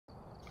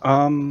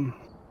What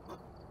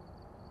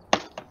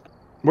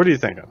are you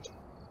thinking?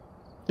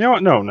 You know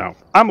what? No.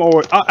 I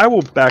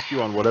will back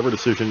you on whatever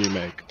decision you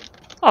make.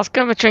 I was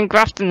going between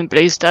Grafton and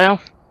Bleasdale.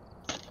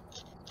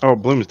 Oh,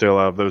 Bloomsdale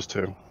out of those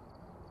two.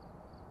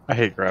 I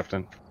hate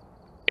Grafton.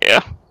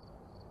 Yeah.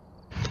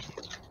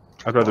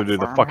 I'd rather do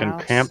the fucking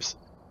camps.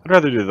 I'd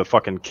rather do the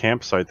fucking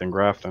campsite than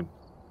Grafton.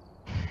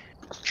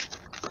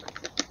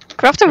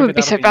 Grafton would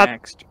be so bad,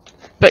 next.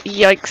 But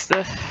yikes,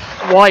 the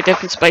wide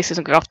open spaces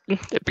in Grafton.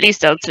 At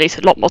Bleasdale, at least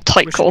a lot more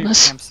tight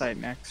corners. Campsite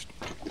next.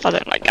 I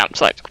don't like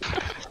campsite.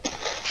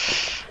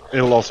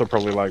 It'll also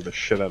probably lag the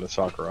shit out of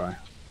Sakurai.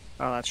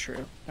 Oh, that's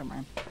true. Never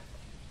mind.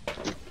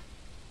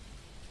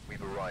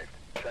 We've arrived.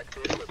 Check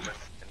the equipment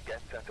and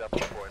get set up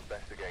before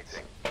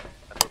investigating.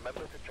 And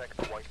remember to check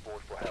the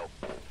whiteboard for help.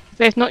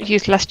 They've not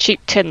used less cheap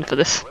tin for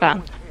this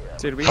van.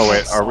 Dude, oh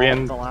wait, are we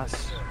in?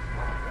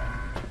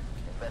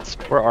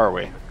 Where are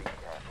we?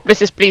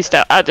 This is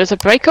Bleasdale. There's a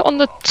breaker on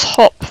the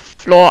top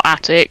floor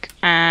attic,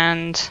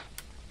 and...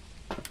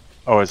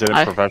 Oh, is it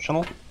a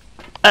professional?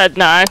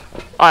 No.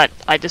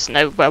 I just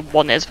know where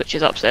one is, which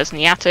is upstairs in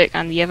the attic,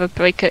 and the other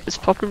breaker is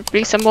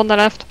probably somewhere on the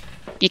left.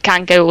 You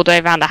can go all the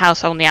way around the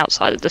house on the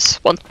outside of this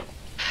one.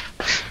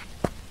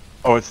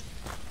 Oh, it's...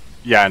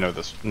 Yeah, I know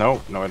this. No,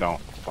 I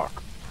don't.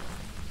 Fuck.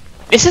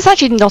 This is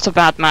actually not a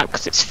bad map,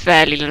 because it's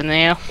fairly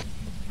linear.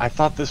 I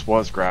thought this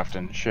was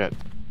Grafton. Shit.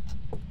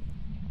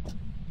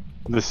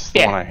 This is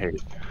the one I hate.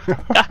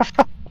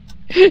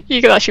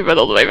 You can actually run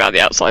all the way around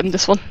the outside in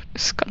this one.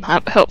 It's kind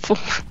of helpful.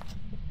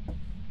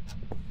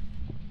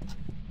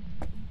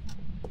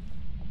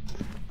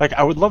 Like,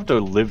 I would love to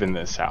live in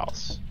this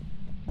house.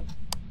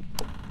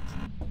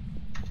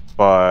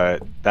 But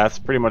that's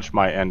pretty much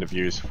my end of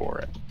use for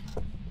it.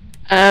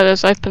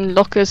 There's open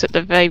lockers at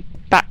the very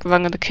back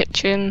rung of the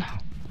kitchen.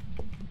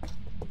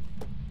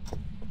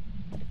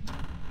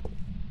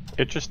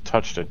 It just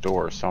touched a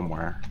door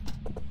somewhere.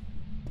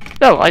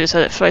 Oh, I just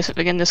had it throw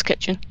something in this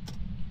kitchen.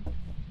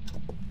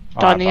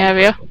 Dining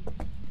area.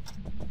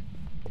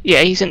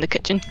 Yeah, he's in the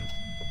kitchen.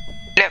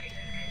 Yep.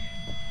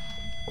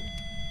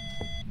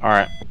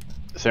 Alright.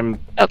 Same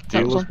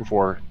deal as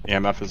before.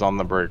 EMF is on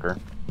the breaker.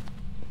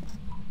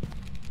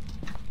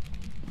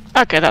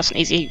 Okay, that's an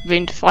easy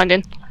room to find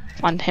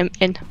him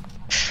in.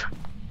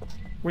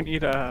 We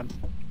need a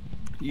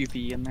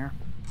UV in there.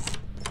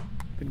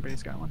 If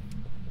anybody's got one.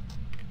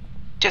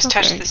 Just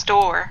touch this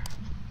door.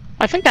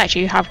 I think I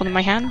actually have one in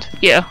my hand.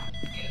 Yeah.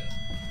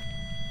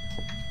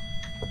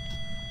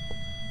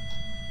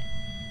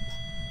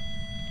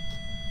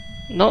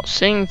 Not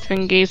seeing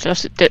thingies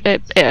unless it did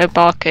it at a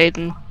barcade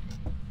and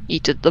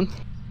eated them.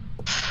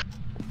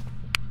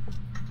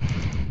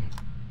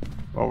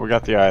 Well, we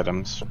got the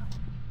items.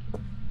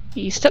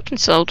 He stepped and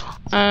sold.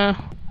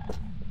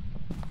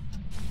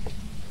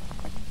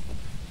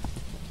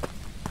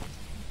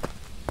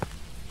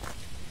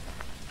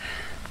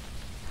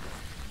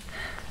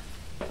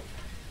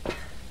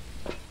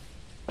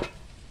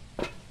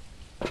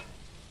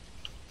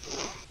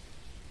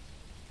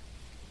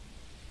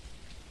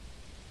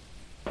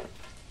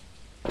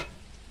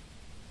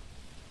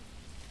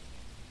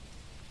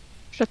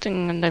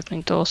 Shutting and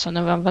opening doors, so I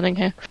know I'm running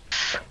here.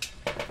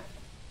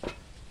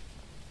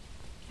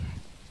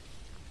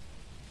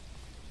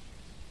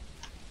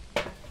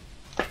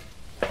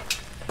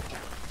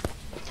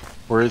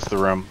 Where is the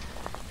room?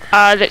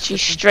 Literally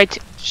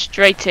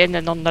straight in,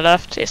 and on the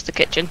left is the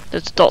kitchen.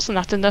 There's dots and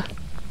that in there.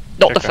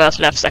 Not the first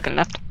left, second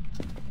left.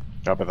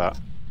 Copy that.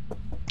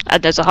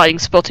 And there's a hiding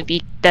spot if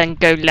you then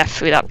go left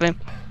through that room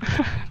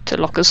to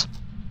lockers.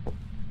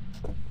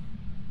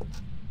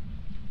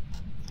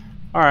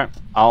 Alright,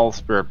 I'll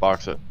spirit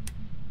box it.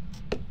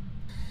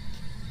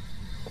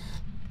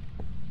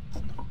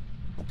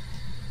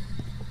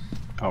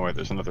 Oh wait,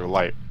 there's another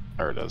light.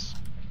 There it is.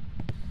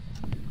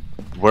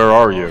 Where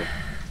are you?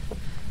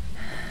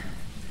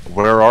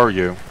 Where are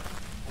you?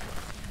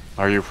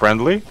 Are you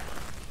friendly?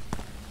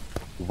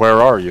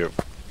 Where are you?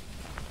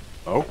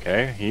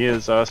 Okay, he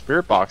is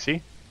spirit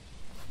boxy.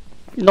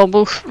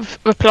 Normal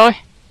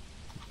reply?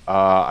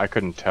 I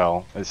couldn't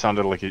tell. It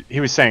sounded like he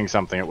was saying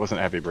something. It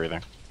wasn't heavy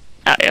breathing.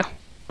 Oh yeah.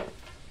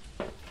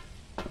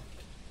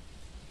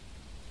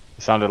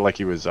 It sounded like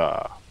he was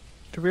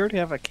Do we already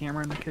have a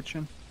camera in the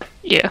kitchen?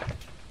 Yeah.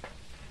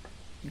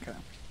 Okay.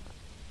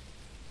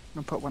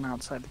 I'll put one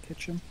outside the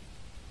kitchen.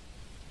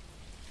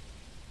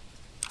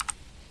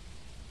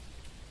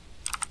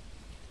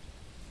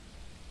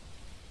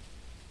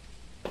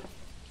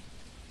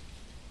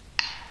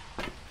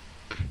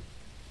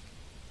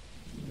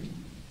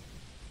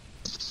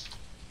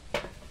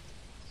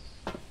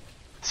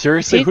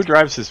 Seriously, who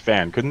drives his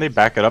van? Couldn't they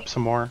back it up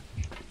some more?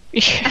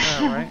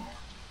 Yeah. Right.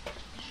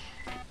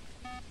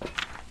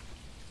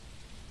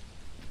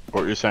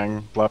 What were you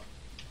saying, Blep?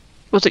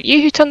 Was it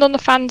you who turned on the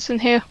fans in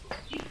here?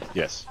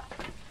 Yes.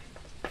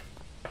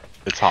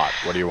 It's hot.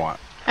 What do you want?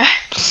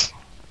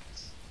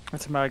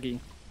 That's muggy.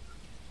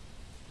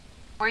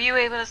 Were you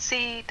able to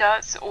see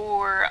dots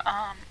or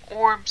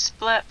orbs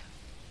blip?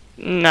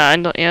 No,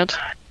 not yet.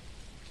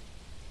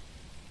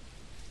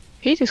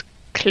 He just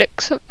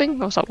click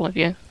something? Or was that one of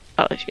you?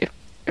 Oh, that's you.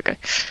 Okay.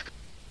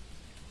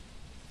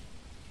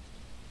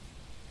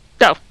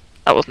 No,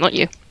 that was not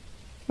you.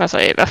 That's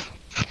not either.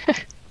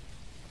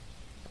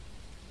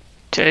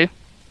 2.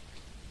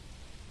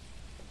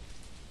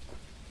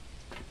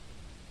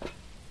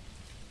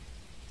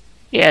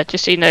 Yeah,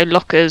 just so you know,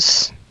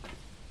 lockers.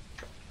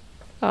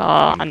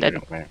 And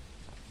then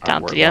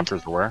down to the end.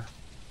 Lockers where?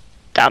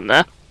 Down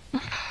there.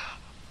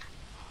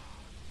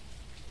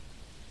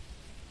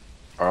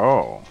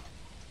 Oh.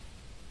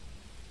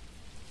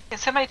 Can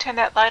somebody turn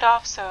that light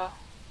off so...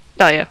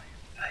 Oh yeah.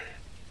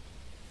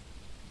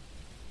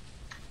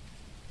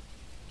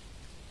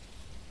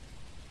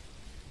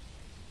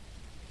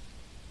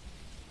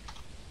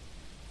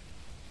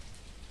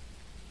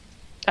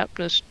 That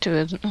was 2,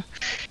 isn't it?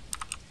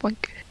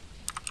 Boink.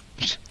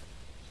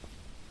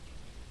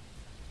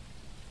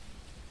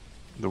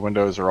 The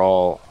windows are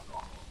all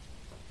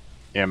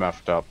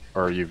EMF'd up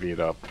or UV'd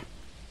up.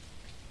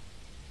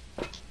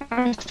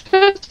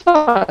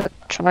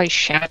 Try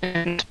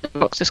shouting spirit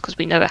boxes because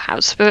we never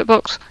have spirit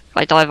box. If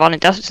I die of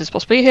violent death, it's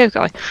supposed to be here,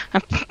 guy.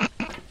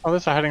 Oh,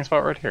 there's a hiding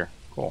spot right here.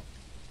 Cool.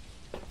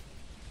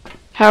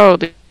 How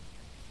old are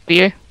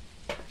you?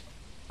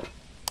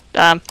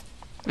 Damn.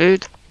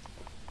 Rude.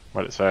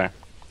 What'd it say?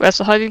 Where's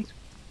the hiding?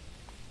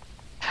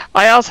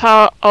 I asked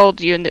how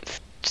old are you and it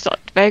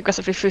started very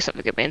aggressively threw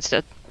something at me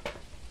instead.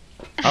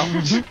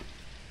 Oh.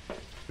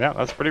 Yeah,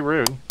 that's pretty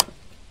rude.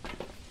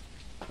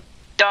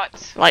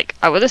 Dots. Like,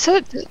 I would have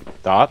said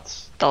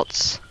Dots?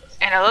 dots.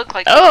 And it looked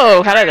like...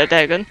 Oh, hello there,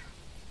 Dagon.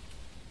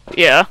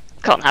 Yeah,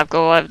 can't have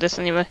go over this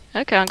anyway.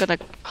 Okay, I'm gonna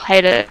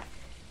hit it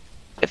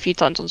a few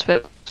times on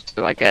spit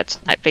so I get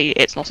hopefully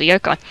it's not a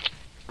yokai.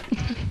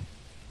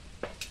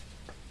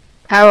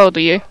 How old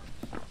are you?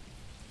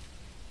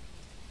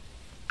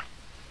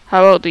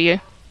 How old are you?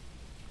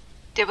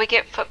 Did we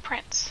get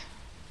footprints?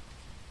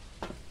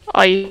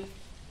 Are you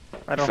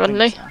I don't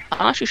friendly? think so.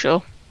 I'm actually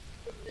sure.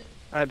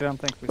 I don't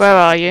think we Where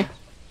saw are it. you?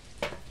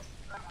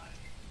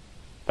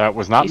 That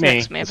was not He's me,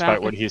 next to me, despite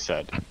apparently. what he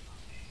said.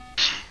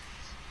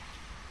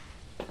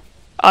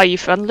 Are you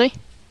friendly?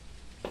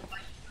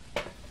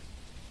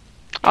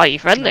 Are you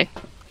friendly?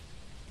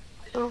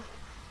 Oh.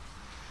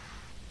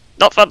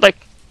 Not friendly.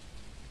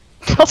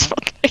 Not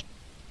friendly.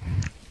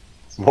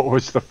 What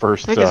was the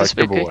first I think it's a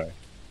spooky. giveaway?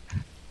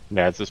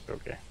 Yeah, it's a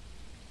spooky.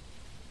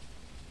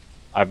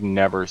 I've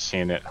never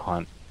seen it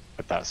hunt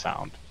with that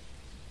sound.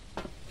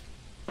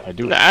 I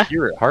do Nah.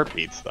 hear it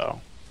heartbeats though.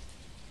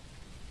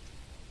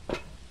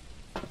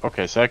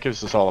 Okay, so that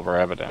gives us all of our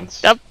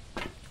evidence. Yep.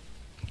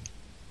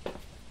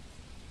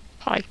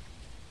 Hi.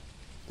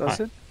 Does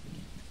Hi. it?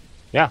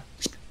 Yeah.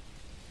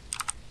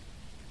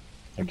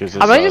 It gives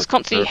us I just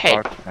can't see spirit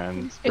head. box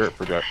and spirit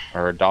project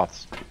or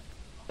dots.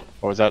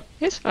 What was that?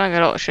 He's throwing a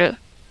lot of shit.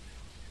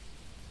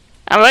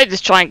 I might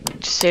just try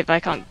and see if I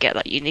can't get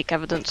that unique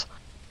evidence.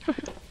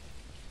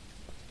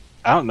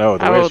 I don't know.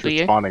 The How way old it's are you?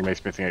 responding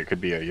makes me think it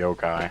could be a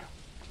yokai.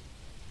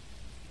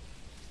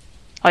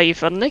 Are you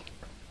friendly?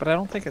 But I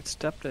don't think it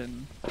stepped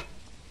in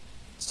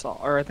salt.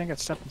 Or I think it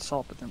stepped in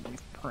salt but didn't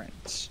leave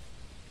prints.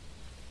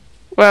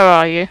 Where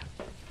are you?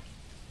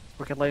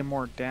 We could lay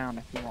more down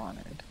if you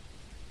wanted.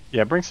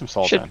 Yeah, bring some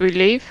salt Should in. we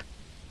leave?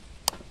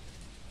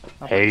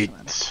 I'll bring Hate. some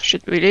in.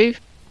 Should we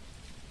leave?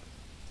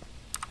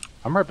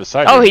 I'm right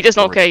beside you. Oh, he does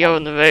not Don't care you're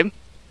respond. in the room.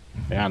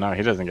 Yeah, no,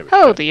 he doesn't give a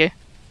How old shit. are you?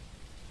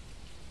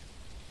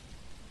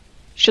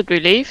 Should we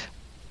leave?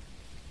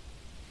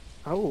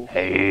 Oh.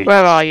 Hate.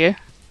 Where are you?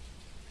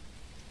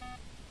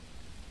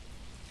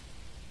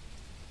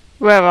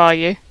 Where are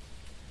you?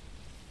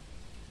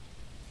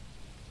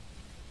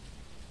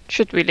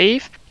 Should we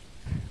leave?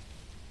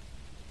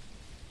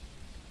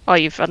 Are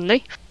you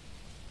friendly?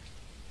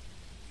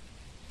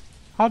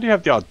 How do you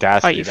have the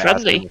audacity Are you to ask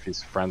friendly? him if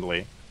he's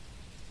friendly?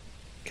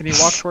 Can you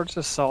walk towards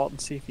the salt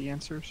and see if he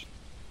answers?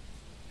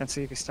 And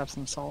see if he steps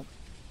in the salt?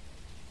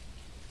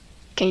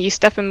 Can you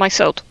step in my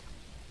salt?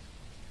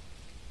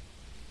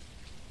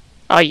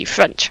 Are you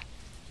French?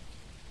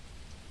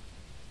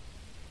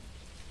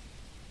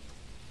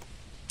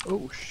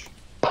 Oh,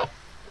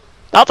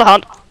 That's a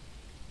hunt.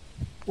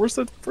 Where's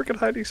the freaking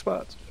hiding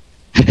spots?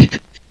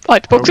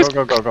 Right, Go, boxes.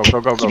 go, go, go,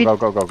 go, go, go, go,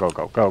 go, go, go,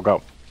 go, go,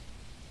 go.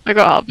 I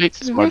got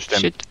heartbeats. Smudged him.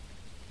 Shit.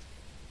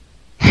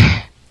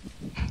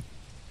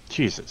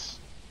 Jesus.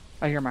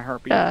 I hear my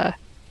heartbeat.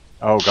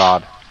 Oh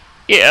god.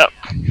 Yeah.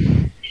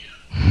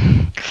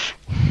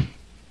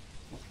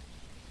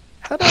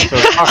 How'd I, So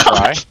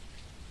Sakurai,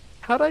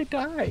 how'd I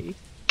die?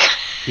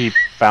 he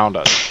found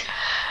us.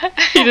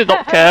 He did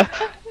not care.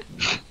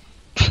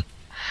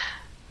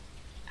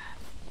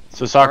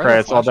 So Sakurai, Where are the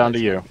it's all down to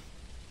you.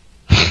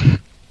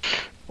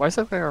 Why does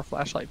it look like our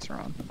flashlights are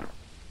on?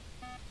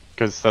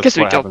 Because that's 'Cause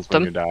we what happens dropped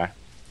when you die.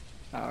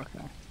 Oh,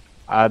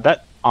 okay.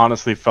 That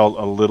honestly felt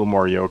a little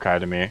more yokai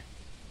to me.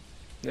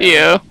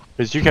 Yeah.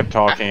 Because you kept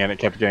talking and it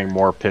kept getting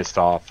more pissed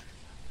off.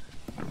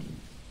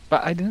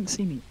 But I didn't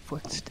see any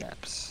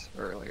footsteps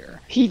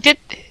earlier. He did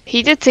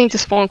seem to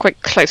spawn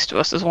quite close to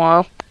us as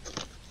well.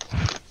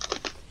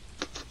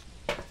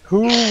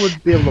 Who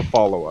would be able to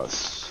follow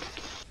us?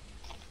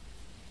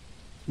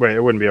 Wait, it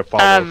wouldn't be a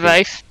follow.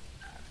 Wraith.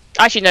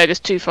 Actually, no,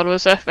 there's 2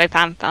 followers there. Wraith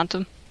and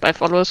Phantom. Both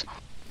followers.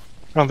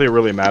 I don't think it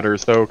really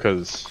matters though,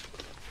 because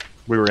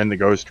we were in the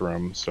ghost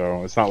room,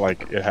 so it's not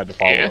like it had to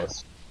follow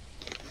us.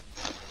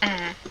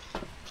 Mm.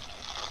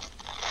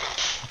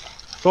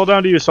 It's all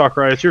down to you,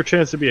 Sakurai. It's your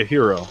chance to be a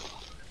hero.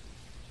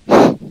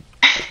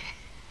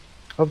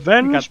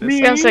 Avenge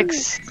me! Sounds like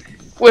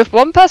with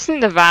one person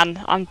in the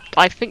van,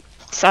 I think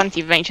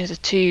sanity ranges are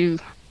too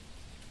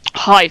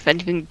high for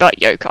anything but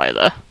yokai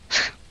there.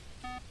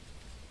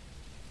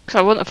 Because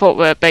I wouldn't have thought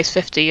we're at base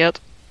 50 yet.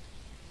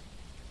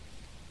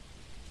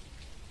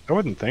 I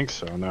wouldn't think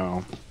so,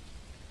 no.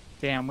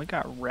 Damn, we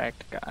got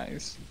wrecked,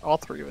 guys. All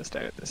 3 of us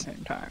died at the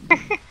same time.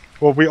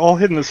 Well, we all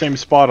hid in the same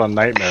spot on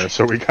Nightmare,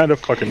 so we kind of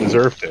fucking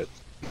deserved it.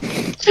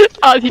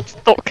 I need to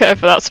not care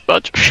for that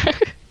smudge.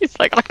 It's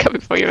like, I'm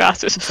coming for your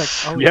asses. It's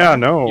like, oh Yeah,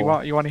 no.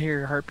 You want to hear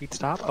your heartbeat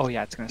stop? Oh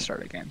yeah, it's gonna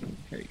start again.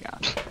 Here you go.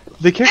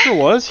 The kicker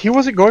was, he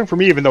wasn't going for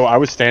me even though I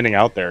was standing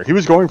out there. He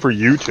was going for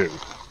you two.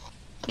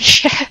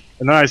 Yeah.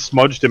 And then I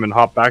smudged him and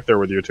hopped back there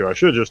with you two. I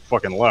should have just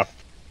fucking left.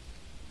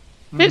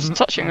 It's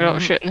touching a lot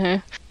of shit in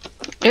here.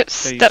 It's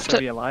So you'd stepped still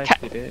be alive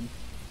if you did.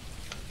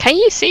 Can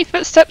you see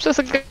footsteps as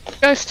a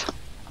ghost?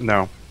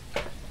 No.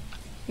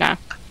 No.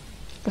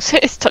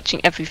 It's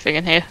touching everything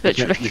in here,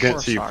 literally. You can't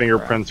Poor see Sakura.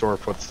 fingerprints or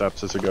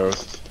footsteps as a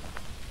ghost.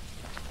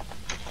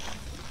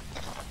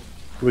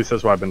 At least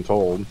that's what I've been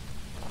told.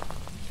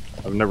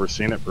 I've never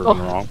seen it proven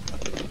wrong.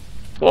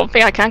 One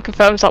thing I can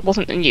confirm is that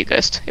wasn't a new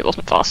ghost. It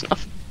wasn't fast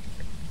enough.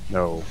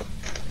 No.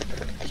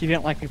 He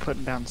didn't like me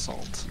putting down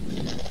salt.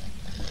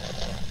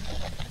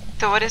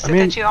 So what is it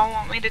mean- that you all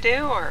want me to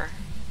do, or?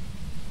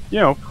 You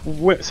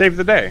know, save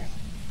the day.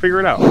 Figure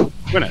it out.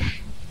 Win it.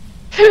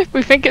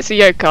 We think it's a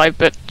yokai,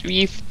 but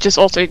you've just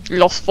also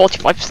lost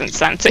 45%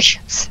 sanity,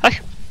 so...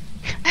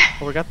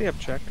 Well, we got the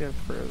objective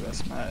for the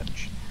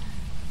smudge.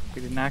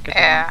 We did not get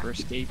Yeah. the one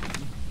for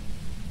escaping.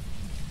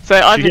 So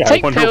either Yeah, I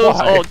take wonder pills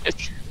why.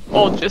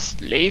 or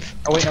just leave.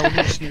 Oh wait, no, we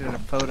just needed a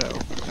photo.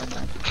 Never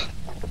mind.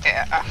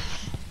 Yeah.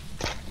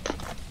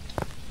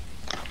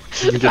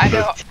 You can get I the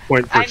know-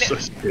 point for I know-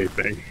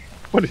 escaping.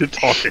 What are you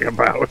talking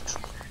about?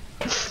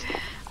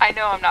 I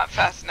know I'm not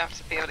fast enough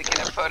to be able to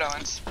get a photo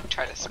and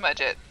try to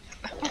smudge it.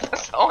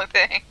 That's the only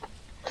thing.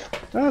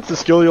 That's a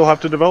skill you'll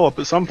have to develop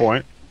at some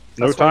point.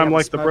 No That's why I time have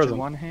like a the smudge present. in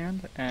one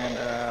hand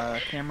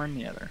and camera in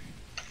the other.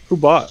 Who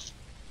bought?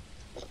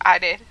 I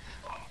did.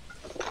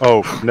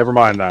 Oh, never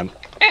mind then.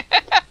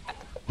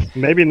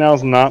 Maybe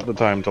now's not the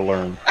time to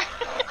learn.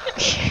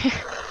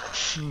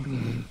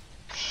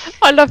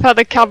 I love how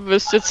the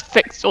camera's just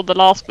fixed on the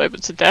last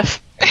moments of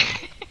death.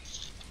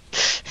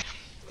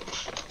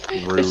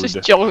 It's just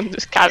Rude. John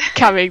just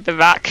carrying the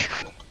rack.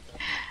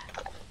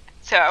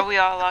 So are we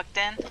all locked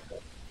in?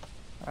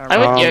 I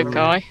went Um,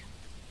 yokai.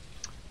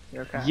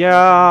 You okay?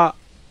 Yeah.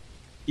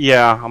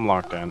 Yeah, I'm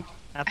locked in.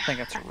 I think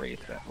it's a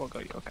wraith. But we'll go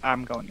yokai.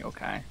 I'm going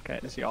yokai.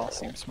 Because y'all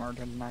seem smarter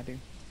than I do.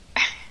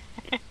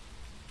 Yeah,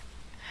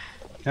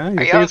 you Are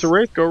think y'all- it's a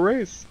wraith? Go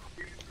wraith.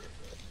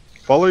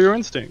 Follow your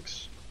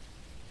instincts.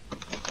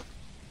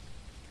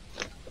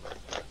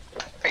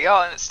 Are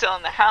y'all still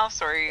in the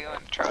house, or are you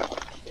in the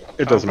truck?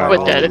 It doesn't Oh, matter.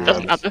 We're dead, it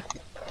doesn't matter.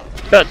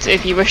 But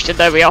if you wish to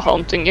know, we are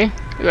haunting you,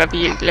 whoever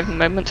you live in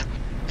the moment.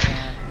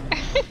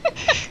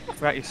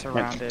 Got you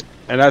surrounded.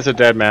 And as a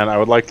dead man, I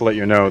would like to let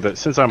you know that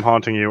since I'm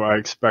haunting you, I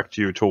expect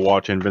you to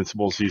watch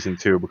Invincible Season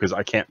 2 because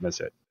I can't miss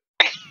it.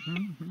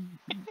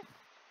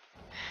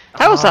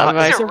 How was that, Ah,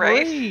 right? it's a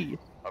Wraith. wraith.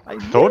 I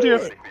Told knew you.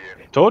 it.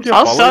 Told you,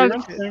 I'll follow your sign-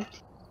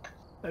 instinct.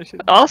 I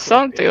should- Our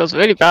sound feels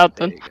really bad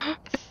then.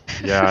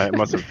 Yeah, it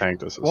must have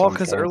tanked us at Well, some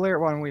because point. earlier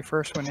when we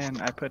first went in,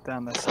 I put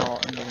down the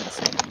salt and didn't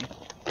see any.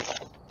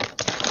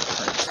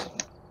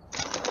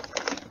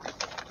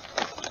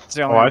 It's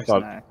the only Oh, I reason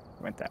thought- I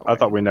went that way. I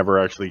thought we never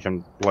actually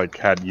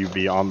had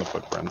UV on the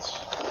footprints.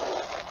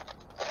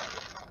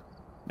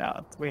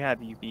 No, we had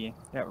UV.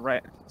 Yeah,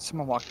 right.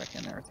 Someone walked back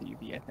in there with the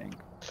UV, I think.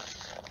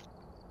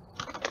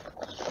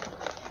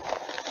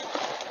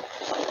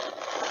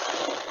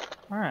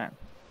 Alright.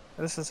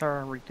 This is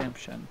our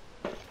redemption.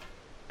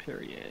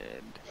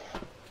 Period.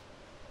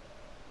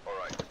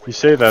 You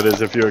say that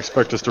as if you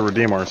expect us to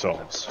redeem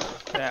ourselves.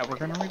 Yeah, we're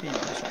gonna redeem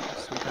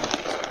ourselves. We got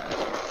this,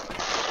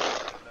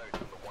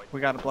 guys.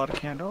 We got a blood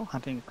candle,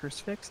 hunting a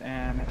crucifix,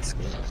 and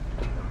escape.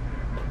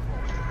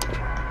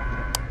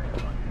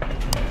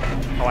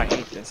 Oh, I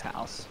hate this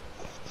house.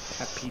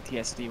 I have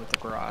PTSD with the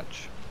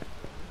garage.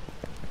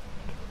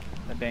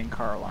 The dang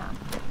car alarm.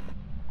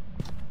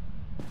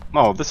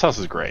 Oh, this house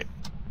is great.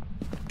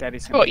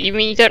 Daddy's gonna What, you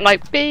mean you don't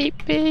like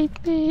beep, beep,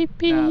 beep, No,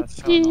 beep, that's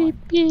so annoying.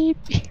 beep,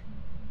 beep?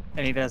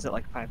 And he does it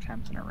like 5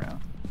 times in a row.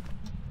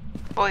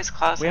 Boys'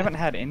 closet. We haven't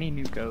had any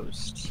new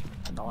ghosts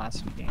in the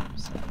last few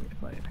games that we've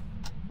played.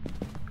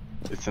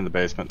 It's in the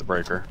basement, the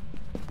breaker.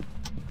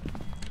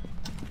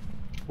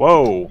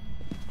 Whoa!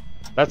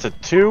 That's a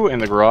 2 in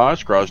the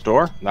garage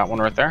door. That one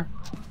right there.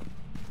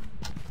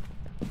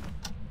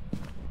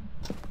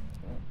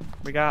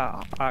 We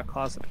got a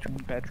closet between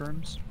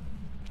bedrooms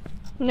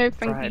No, for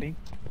thank you. hiding.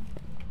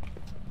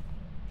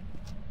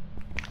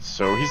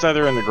 So he's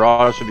either in the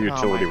garage or the Oh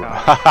utility my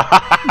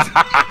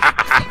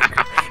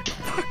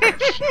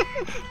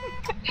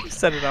room. You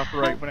set it up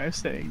right when I was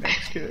sitting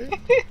next to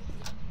it.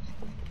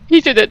 He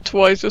did it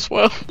twice as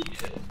well.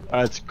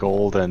 That's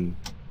golden.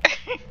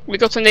 We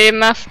got an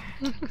EMF.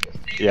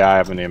 Yeah, I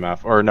have an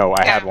EMF. Or no,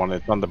 I had Yeah. one.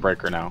 It's on the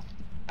breaker now.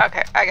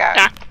 Okay, I got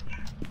it. Ah,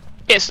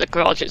 it's the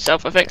garage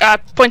itself, I think.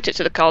 Point it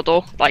to the car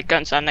door. Like, go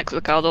and stand next to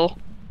the car door.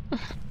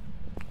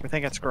 We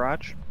think it's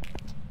garage.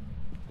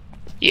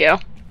 Yeah,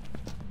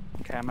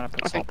 Okay, I'm gonna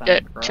put I salt think down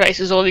in the garage. Trace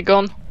is already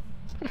gone.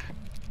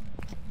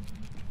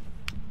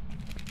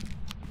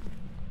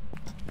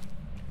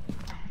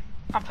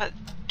 I'll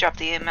drop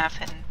the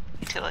EMF in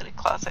utility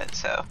closet,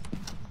 so.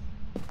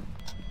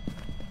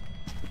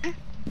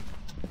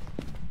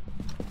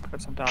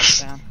 Put some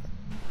dots down.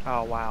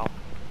 Oh wow.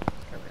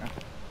 There we go.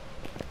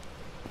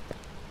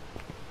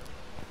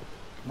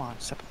 Come on,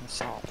 sip in the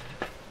salt.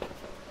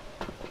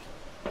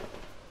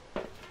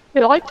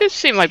 Yeah, I did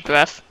see my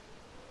breath.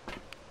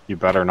 You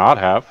better not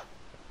have.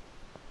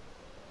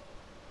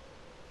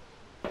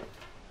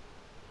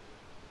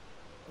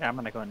 Yeah, I'm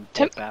gonna go and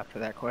Tip- dip after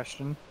that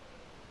question.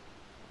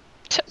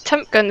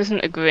 Temp gun isn't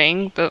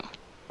agreeing, but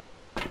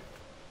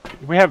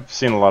We have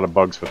seen a lot of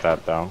bugs with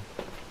that though.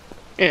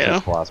 yeah.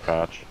 Since the last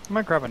patch. I'm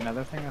gonna grab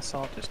another thing of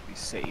salt just to be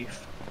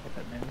safe if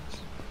it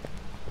moves.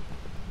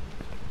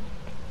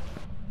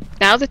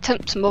 Now the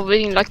temp's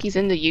moving like he's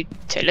in the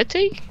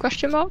utility?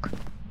 Question mark?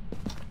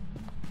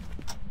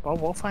 Well,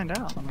 we'll find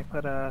out. Let me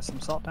put some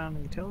salt down in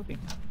the utility.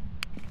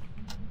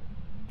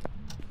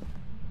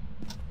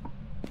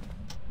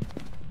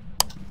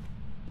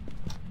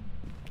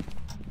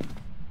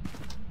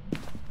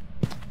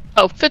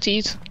 Oh,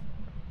 footies.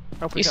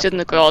 Oh, we You got stood in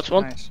the footprints. garage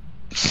one.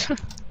 Nice.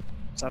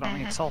 So I don't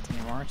need salt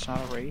anymore. It's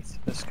not a wraith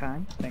this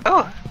kind. Thank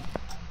Oh. God.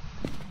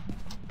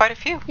 Quite a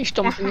few. You're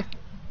stomping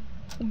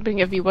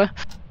being everywhere.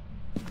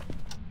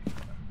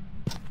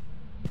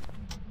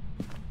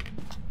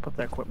 Put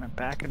the equipment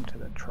back into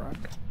the truck.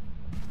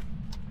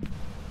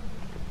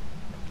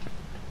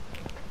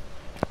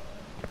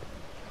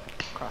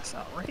 Cross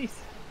out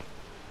wraith.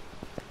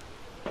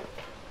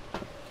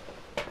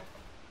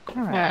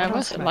 Alright, Yeah, what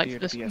what's else it can I like do for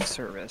to this be one? of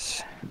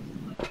service?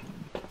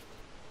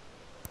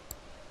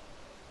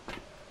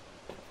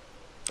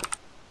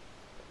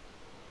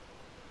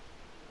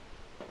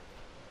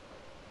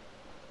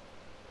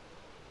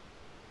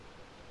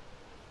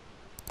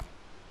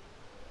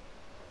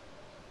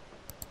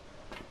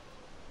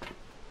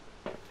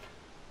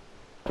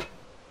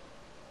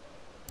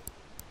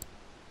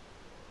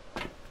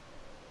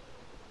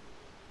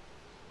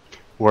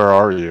 Where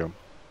are you?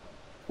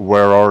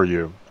 Where are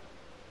you?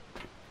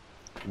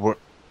 What?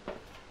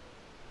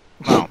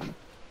 Wow.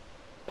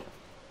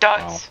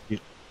 Dots. Wow.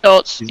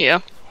 Dots, He's- yeah.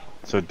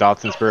 So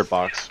Dots and Spirit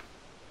Box.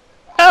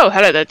 Oh,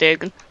 hello there,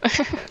 Dagan.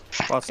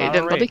 Well, it's Hey not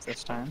then, a buddy. wraith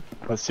this time.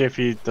 Let's see if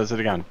he does it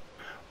again.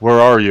 Where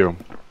are you?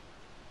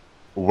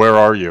 Where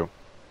are you?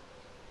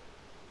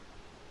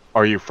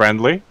 Are you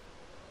friendly?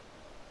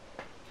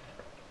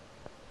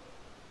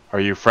 Are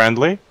you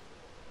friendly?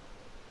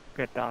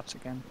 Get dots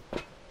again.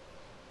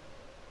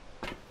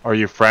 Are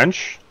you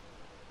French?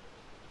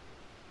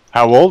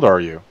 How old are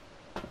you?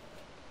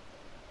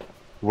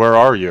 Where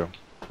are you?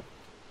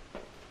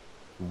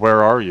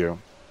 Where are you?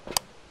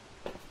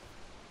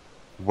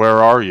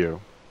 Where are you?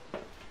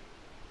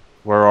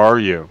 Where are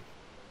you?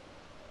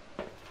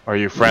 Are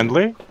you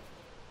friendly?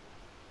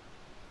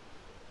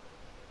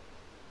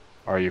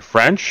 Are you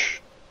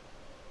French?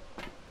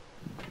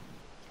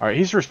 Alright,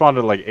 he's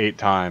responded like 8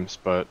 times,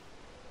 but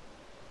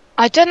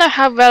I don't know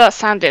how rare that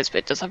sound is, but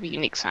it does have a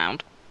unique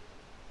sound.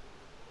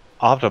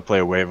 I'll have to play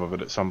a wave of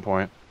it at some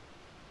point.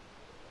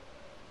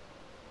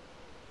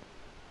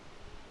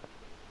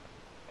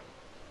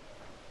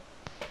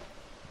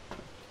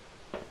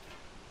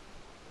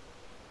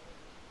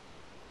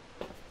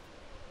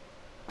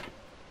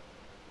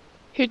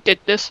 Who did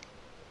this?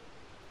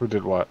 Who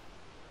did what?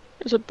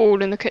 There's a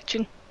ball in the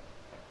kitchen.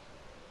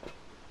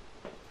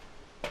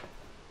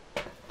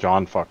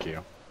 John, fuck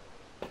you.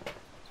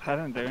 I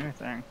didn't do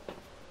anything.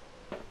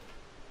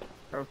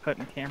 I was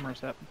putting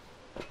cameras up.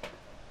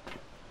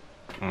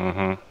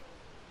 Mm-hmm.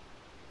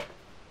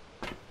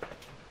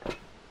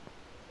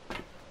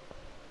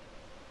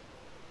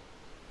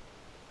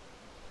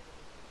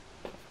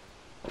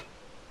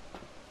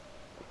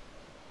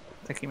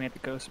 I think he made the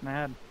ghost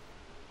mad.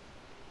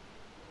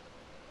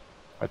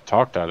 I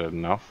talked at it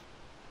enough.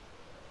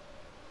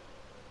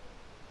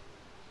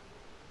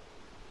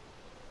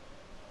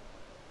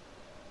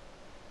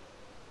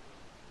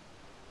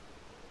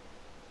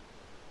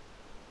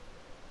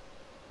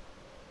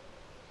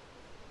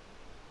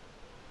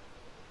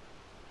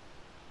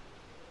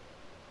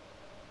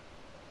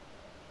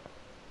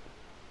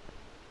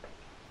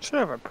 Should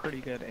have a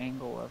pretty good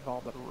angle of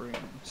all the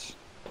rooms.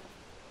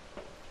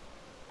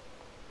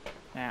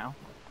 Now.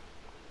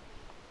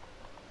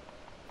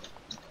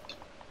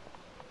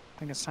 I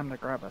think it's time to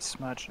grab a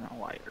smudge and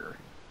a lighter.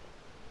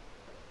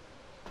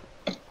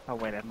 Oh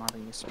wait, I'm not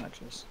gonna use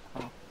smudges.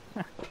 Oh.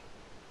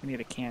 We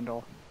need a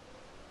candle.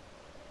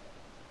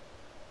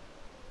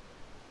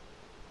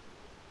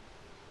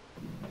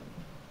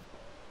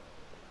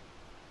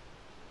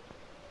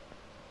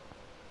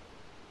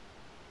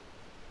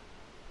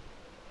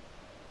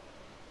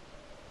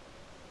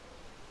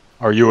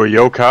 Are you a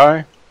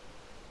yokai?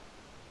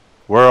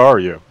 Where are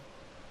you?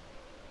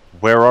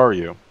 Where are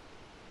you?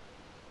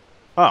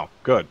 Oh,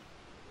 good.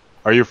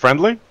 Are you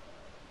friendly?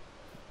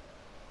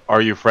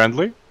 Are you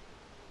friendly?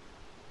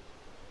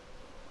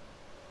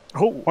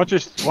 Oh, Why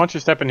don't you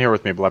step in here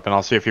with me, Blep, and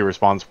I'll see if he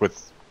responds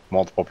with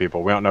multiple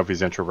people. We don't know if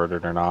he's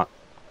introverted or not.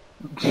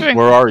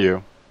 Where are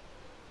you?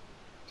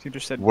 she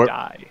just said What-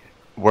 die.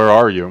 Where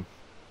are you?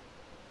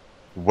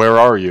 Where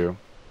are you?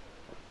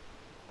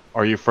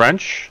 Are you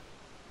French?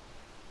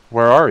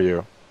 Where are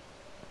you?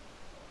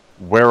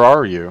 Where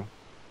are you?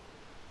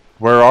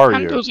 Where are you?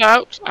 Handles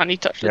out, and he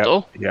touched the Yep.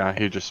 door. Yeah,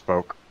 he just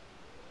spoke.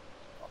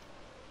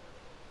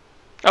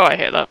 Oh, I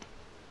hear that.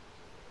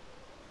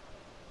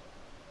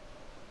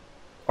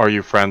 Are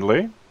you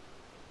friendly?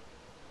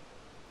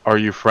 Are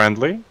you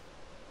friendly?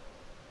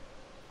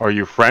 Are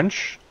you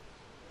French?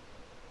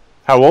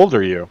 How old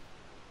are you?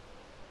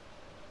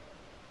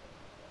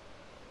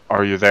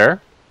 Are you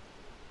there?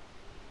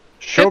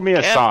 Show me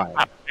a Yeah, sign.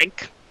 I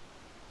think.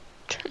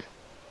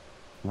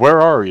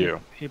 Where are you?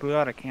 He blew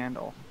out a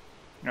candle.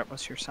 That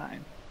was your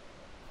sign.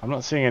 I'm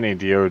not seeing any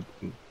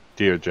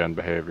Diogen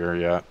behavior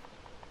yet.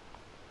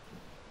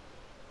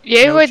 The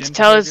only No way to gym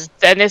tell behavior? us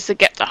then is to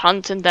get the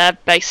hunt, and their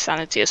base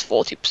sanity is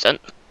 40%.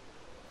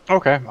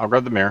 Okay, I'll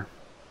grab the mirror.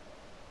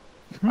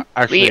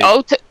 Actually, We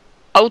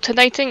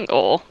alternating,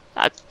 or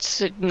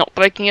that's not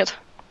breaking it?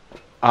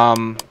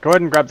 go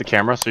ahead and grab the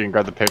camera so you can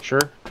grab the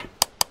picture.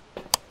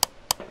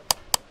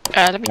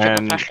 Let me get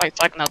And- my flashlight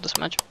so I can have this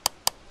much.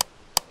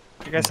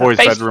 You guys Boys'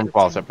 have bedroom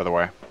closet, by the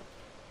way.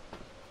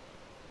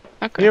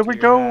 Okay. Here we Do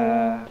you go.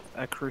 have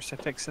a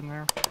crucifix in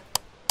there.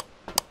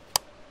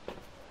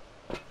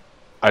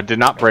 I did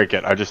not break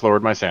it. I just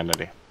lowered my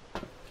sanity.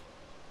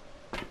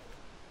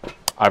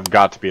 I've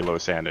got to be low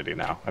sanity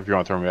now. If you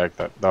want to throw me back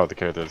that. Oh,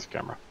 there's the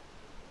camera.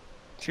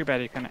 Too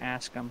bad you couldn't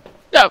ask him.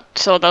 Oh,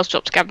 so those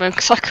drops camera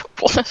because I got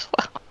one as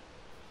well.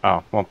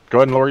 Oh, well, go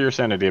ahead and lower your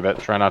sanity a bit.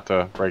 Try not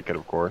to break it,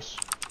 of course.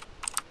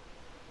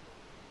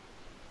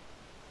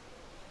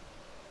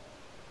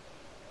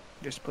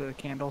 Just blew the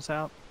candles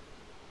out.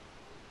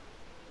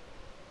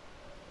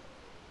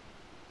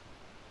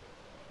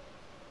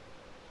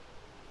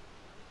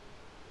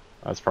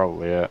 That's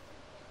probably it.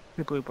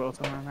 We blew both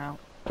of them out.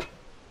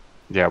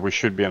 Yeah, we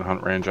should be in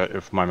hunt range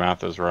if my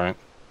math is right.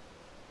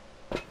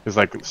 Because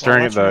like Well,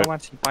 staring I'll at let you know the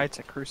once he bites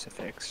a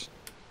crucifix.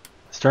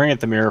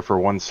 mirror for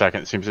 1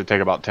 second seems to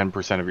take about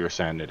 10% of your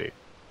sanity.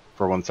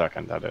 For 1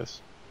 second, that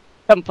is.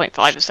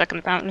 7.5 a second,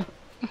 apparently.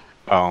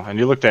 Oh, and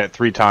you looked at it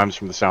 3 times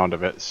from the sound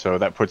of it, so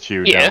that puts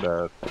you Yeah.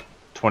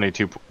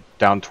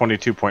 down to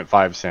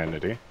 22.5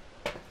 sanity.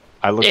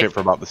 I looked at If- it for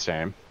about the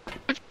same.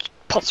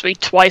 Possibly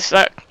twice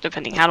that,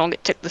 depending how long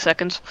it took the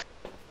seconds.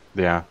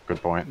 Yeah,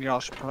 good point. You all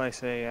should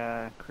place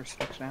a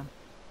crucifix down.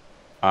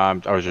 I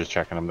was just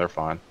checking them. They're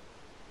fine.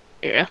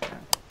 Yeah.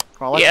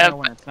 Well, I'll let Yeah. you know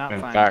when it's not In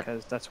fine, fact-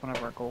 because that's one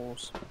of our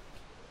goals.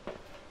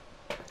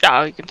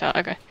 Oh, you can tell.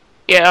 Okay.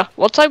 Yeah.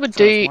 What I would So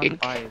do, if one in,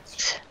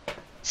 bites,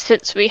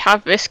 since we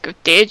have risk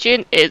of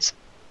Deirdre, is,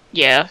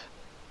 yeah,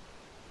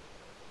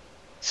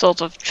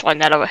 sort of try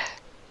that away.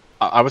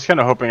 I was kind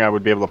of hoping I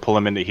would be able to pull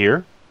him into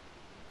here.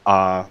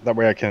 That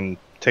way I can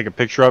take a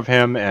picture of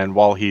him, and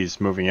while he's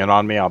moving in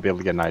on me, I'll be able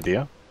to get an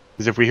idea.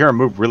 Because if we hear him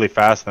move really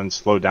fast and then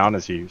slow down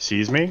as he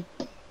sees me,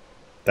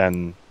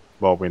 then,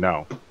 well, we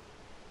know.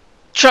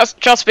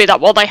 Trust me, that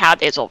one I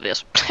had is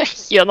obvious.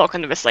 You're not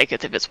going to mistake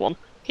it if it's one.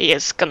 He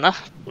is gonna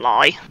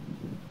lie.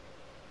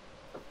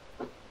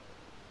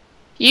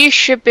 You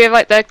should be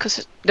right there,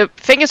 because the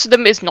thing is with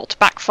them is not to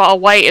back far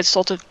away, it's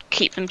sort of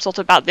keep them sort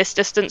of about this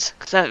distance,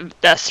 because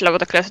they're slower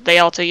the closer they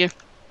are to you.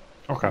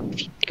 Okay.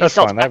 If you That's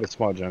start fine. to I have back- a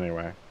smudge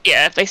anyway.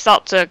 Yeah, if you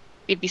start to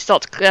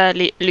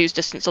lose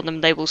distance on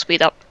them, they will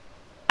speed up.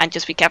 And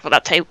just be careful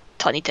that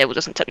tiny table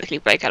doesn't technically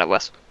break out of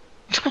us.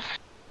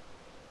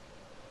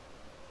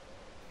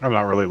 I'm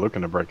not really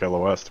looking to break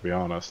LOS, to be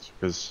honest.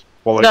 Because,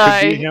 well, it No.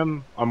 could be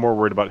him. I'm more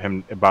worried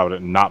about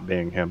it not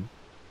being him.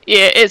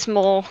 Yeah, it's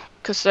more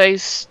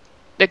because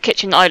the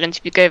kitchen islands,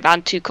 if you go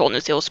around 2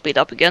 corners, they'll speed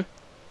up again.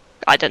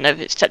 I don't know if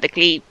it's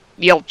technically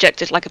the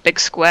object is like a big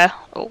square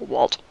or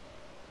what.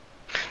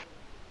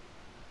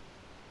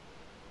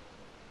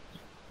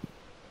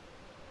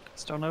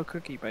 still no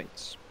cookie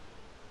bites.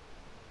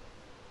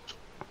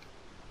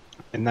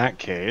 In that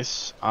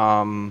case,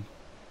 I'll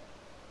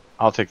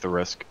take the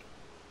risk.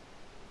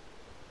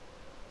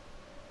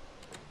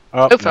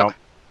 Oh, Oh, fuck. no.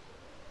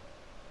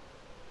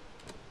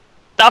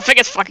 That thing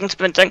is fucking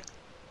sprinting.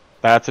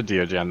 That's a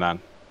Diogen then.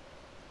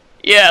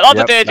 Yeah, that's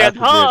Yep, a Deirdre. that's a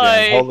Diogen.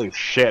 Hi. Holy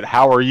shit,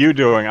 how are you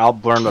doing? I'll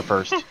learn the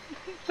first.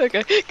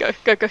 Okay, go.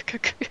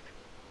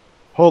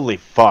 Holy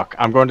fuck,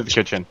 I'm going to the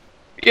kitchen.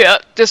 Yeah,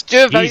 just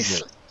do a very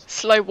Jesus.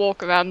 slow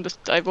walk around this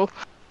table.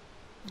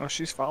 Oh,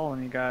 she's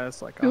following you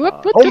guys like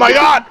Whoop, a Oh my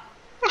god!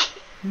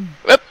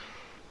 Whoop.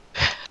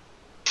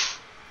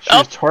 She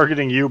was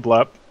targeting you,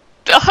 Blep.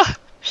 Ah.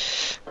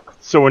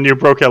 So when you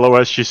broke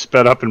LOS, she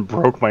sped up and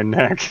broke my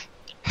neck.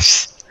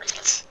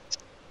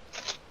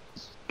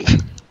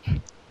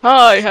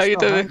 Hi, how you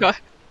still doing?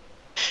 hiding.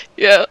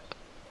 Yeah.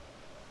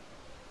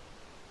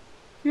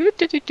 See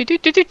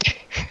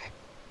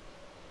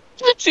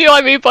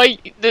what I mean by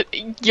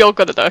you're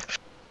gonna know.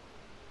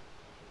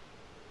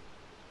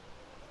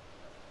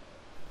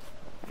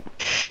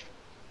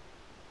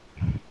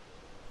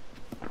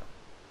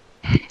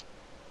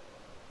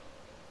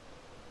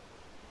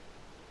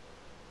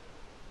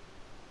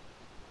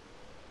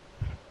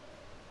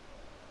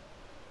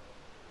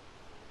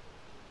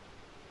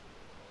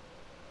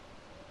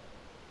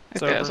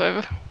 It's Okay, over. that's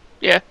over.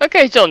 Yeah.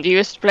 Okay, John, do you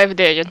wish to play with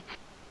Dajan?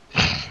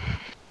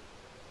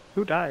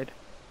 Who died?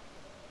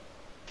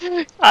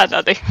 Ah,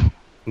 Daddy.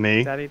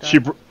 Me. Daddy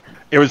died?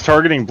 It was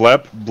targeting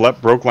Blep.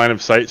 Blep broke line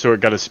of sight, so it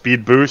got a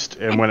speed boost,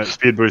 and when it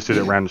speed boosted,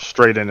 it ran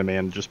straight into me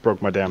and just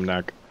broke my damn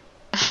neck.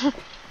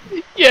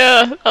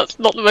 Yeah, that's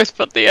not the most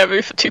friendly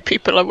area for two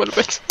people, I would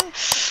admit.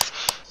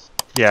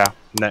 Yeah,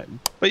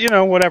 but you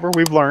know, whatever.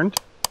 We've learned.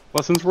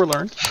 Lessons were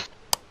learned.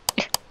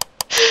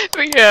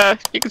 But yeah,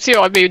 you can see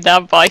what I mean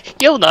now by,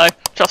 you'll know,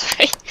 trust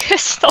me.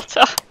 It's not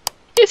a...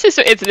 This is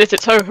the internet,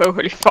 it's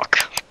holy fuck.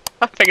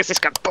 I think it's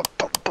just going boom,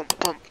 boom, boom,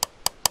 boom.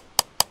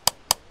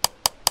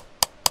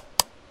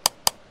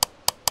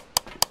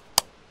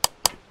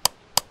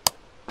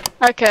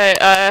 Okay,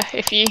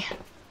 if you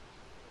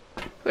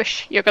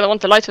wish, you're gonna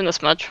want to light on the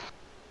smudge.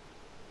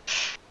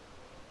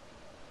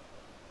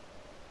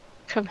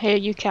 Come here,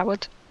 you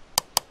coward.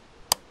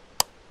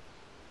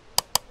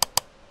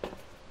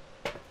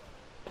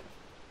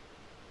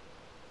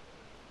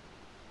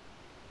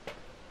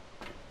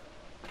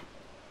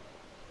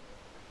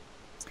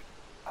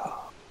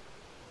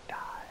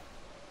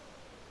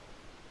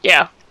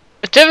 Yeah.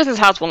 If two of us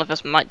has one of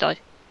us might die.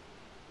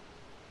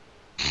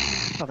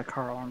 Oh, the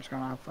car alarm's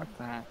going off. Fuck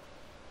that.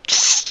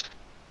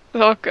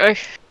 Okay,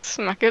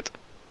 smack it.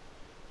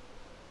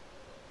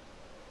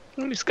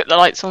 Let me just get the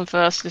lights on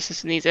first. This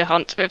is an easier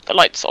hunt with the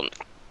lights on.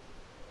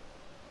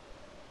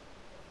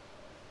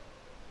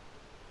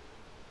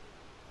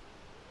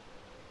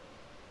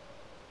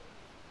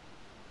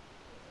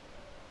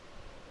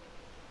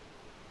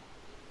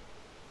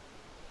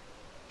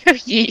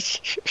 She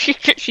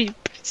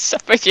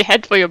separates your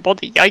head from your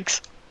body,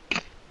 yikes.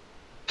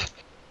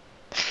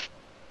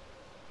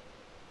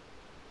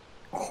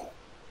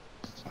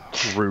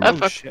 Rude.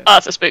 Oh, shit. Oh,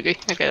 that's a spooky.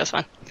 Okay, that's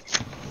fine.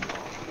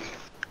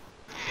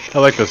 I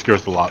like this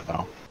ghost a lot,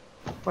 though.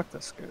 Fuck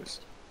this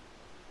ghost.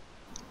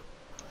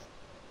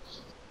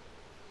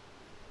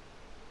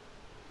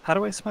 How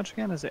do I smudge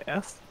again? Is it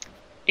F?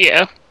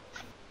 Yeah.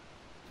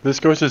 This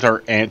ghost is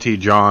our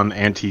anti-John,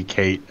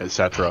 anti-Kate,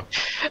 etc.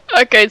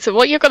 Okay, so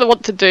what you're going to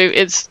want to do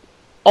is,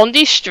 on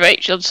these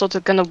straights, you're sort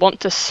of going to want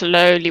to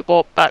slowly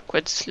walk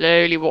backwards,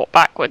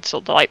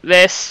 sort of like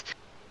this.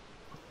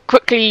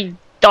 Quickly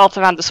dart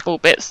around the small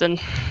bits, then,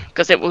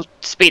 because it will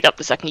speed up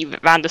the second you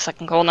round the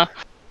second corner.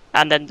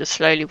 And then just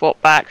slowly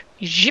walk back.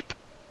 Zip!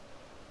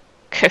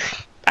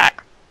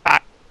 back.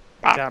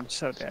 God, I'm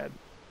so dead.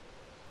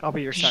 I'll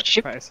be your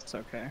sacrifice, it's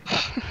okay.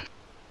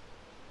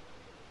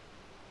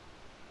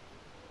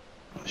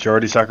 She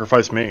already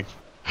sacrificed me.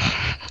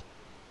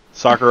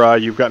 Sakurai,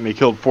 you've got me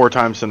killed 4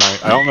 times tonight.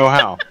 I don't know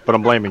how, but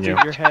I'm blaming you.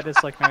 Dude, your head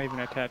is like not even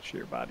attached to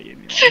your body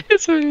anymore.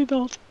 It's really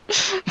not.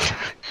 You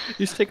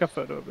just take a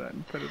photo of that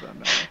and put it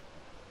on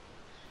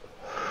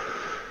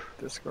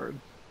Discord.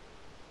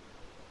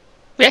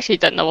 We actually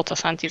don't know what our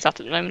sanity's at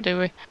the moment, do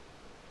we?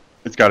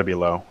 It's got to be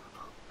low.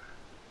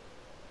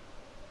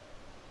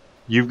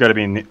 You've got to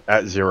be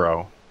at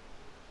 0.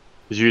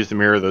 Because you used the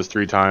mirror those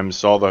 3 times,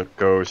 saw the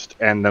ghost,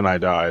 and then I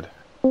died.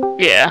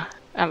 Yeah.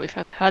 And we've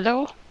had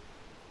hello.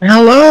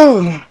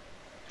 Hello!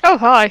 Oh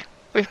hi.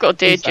 We've got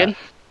Who's Dajin.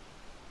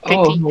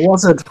 Oh, who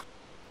was it?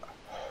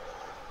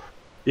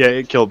 Yeah,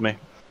 it killed me.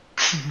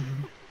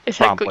 Is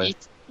that good? Promptly.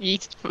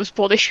 Yeet was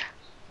body.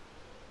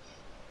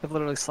 I've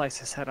literally sliced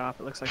his head off.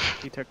 It looks like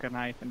he took a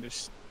knife and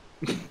just...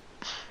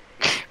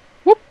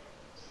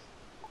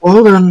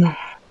 Well then,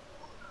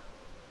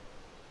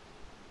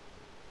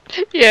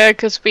 Yeah,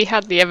 because we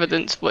had the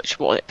evidence, which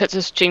it puts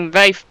us between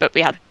Wraith, but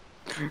we had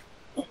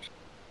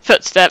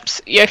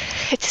footsteps. Yo,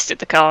 it just did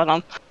the car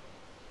alarm.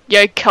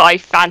 Yokai,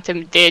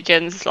 Phantom,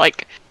 Dajins,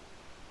 like,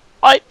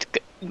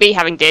 me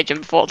having Dajin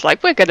before, it's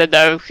like, we're gonna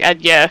know,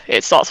 and yeah,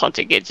 it starts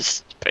hunting it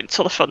just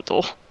to the front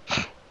door.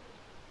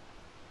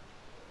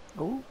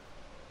 Oh,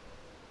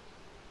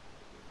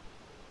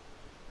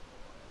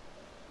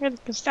 I'm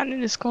gonna stand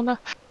in this corner.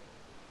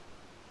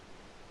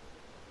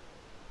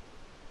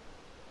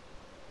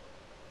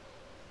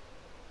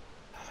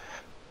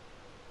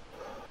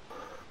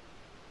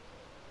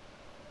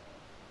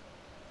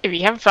 If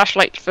you have a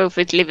flashlight, feel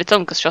free to leave it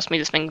on, because trust me,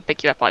 this thing can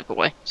pick you up either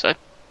way, so.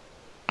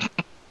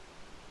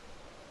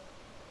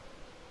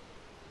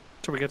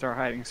 till we get to our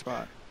hiding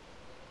spot.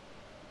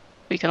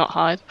 We cannot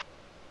hide.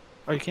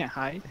 Oh, you can't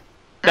hide?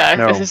 No,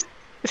 No. this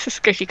is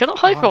good, you cannot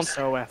hide I'm from.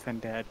 so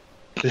effing dead.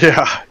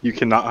 Yeah, you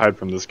cannot hide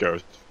from this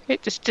ghost.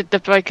 It just did the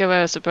breaker,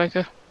 where is the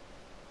breaker?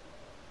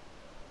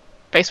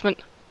 Basement?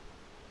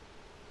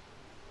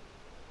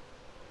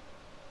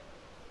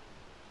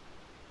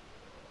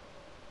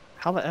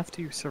 How the F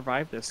do you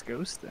survive this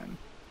ghost then?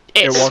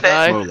 It's walks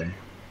slow. slowly.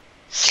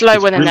 Slower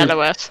It's than really-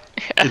 LOS.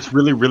 It's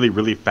really, really,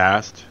 really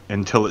fast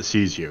until it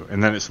sees you,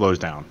 and then it slows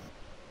down.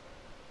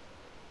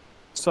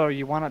 So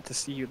you want it to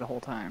see you the whole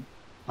time.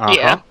 Uh-huh.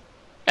 Yeah.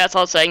 That's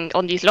what I was saying.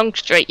 On these long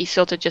straight, you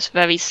sort of just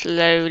very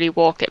slowly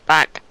walk it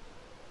back.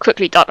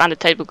 Quickly dart around the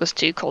table because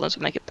 2 corners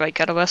will make it break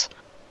LOS.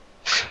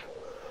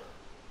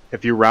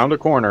 If you round a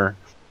corner,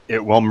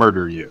 it will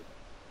murder you.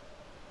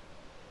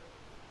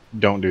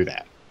 Don't do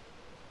that.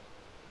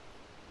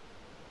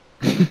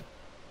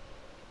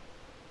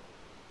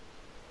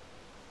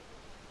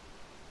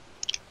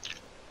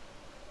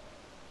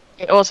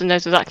 It also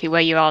knows exactly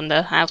where you are in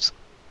the house.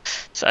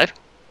 So. I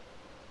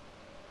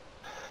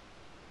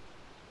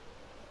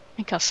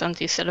think our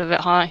sanity is still a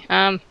bit high.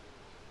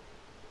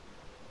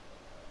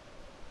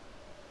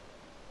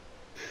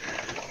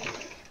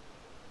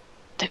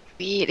 Don't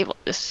really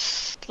want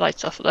this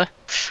light off though.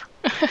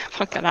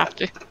 I'm gonna have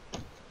to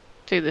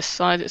do this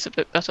side, it's a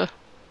bit better.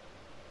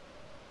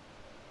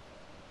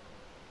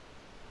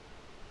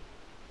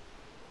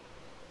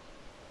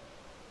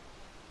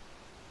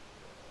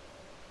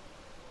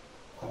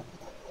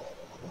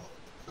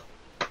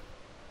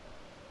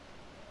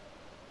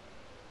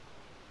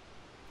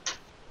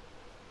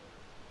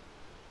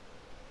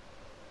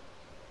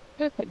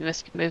 Take the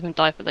risk of moving,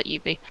 die for that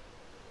UV.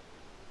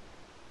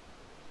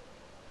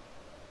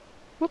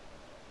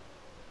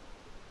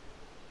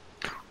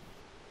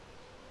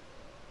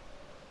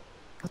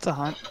 That's a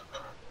hunt.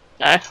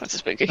 No, that's a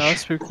spooky. No,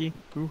 it's spooky.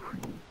 Ooh.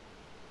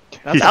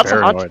 He's That's a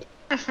paranoid.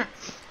 That's a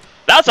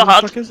What the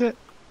hunt! fuck is it?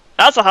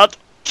 That's a hunt!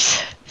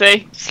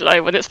 See?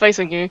 Slow when it's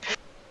facing you.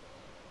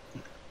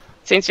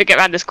 Seems to get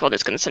around this corner,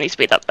 it's gonna suddenly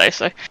speed up though,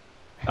 so.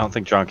 I don't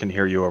think John can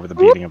hear you over the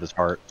beating of his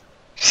heart.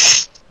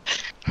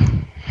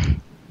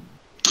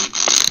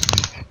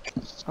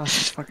 Oh, this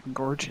is fucking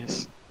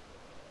gorgeous.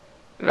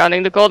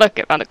 Rounding the corner,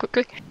 get round it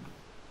quickly.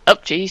 Oh,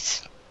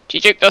 jeez. She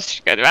juked us,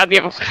 she's going around the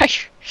other way.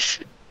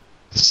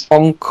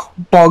 Bonk,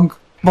 bonk,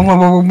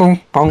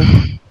 bonk, bonk,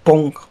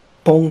 bonk,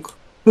 bonk,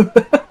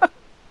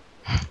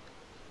 bonk.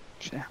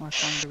 Shit, how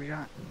much time do we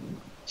got?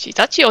 She's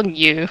actually on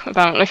you,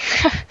 apparently.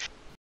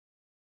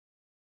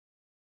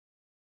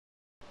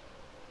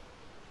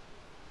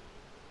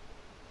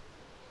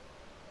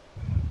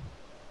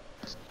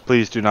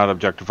 Please do not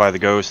objectify the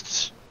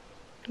ghosts.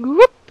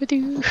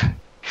 Whoop-a-doo.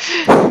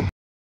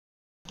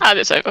 And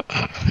it's over.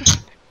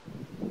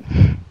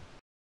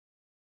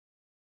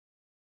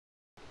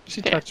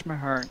 She Yeah. touched my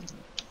heart.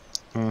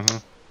 Mm-hmm.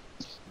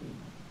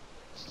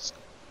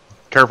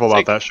 Careful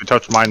about that. She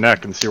touched my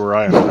neck and see where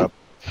I ended up.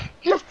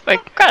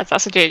 Like, congrats,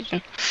 that's a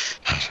suggestion.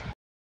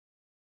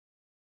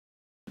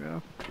 Yeah.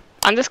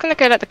 I'm just gonna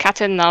go let the cat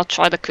in and I'll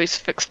try the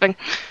crucifix thing.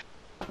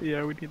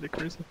 Yeah, we need the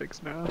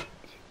crucifix now.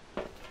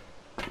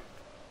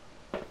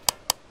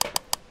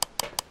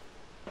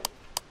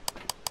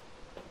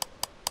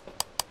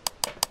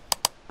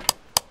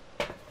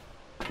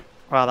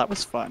 Wow, that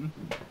was fun.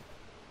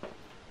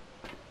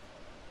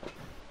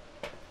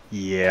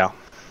 Yeah.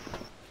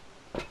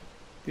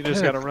 You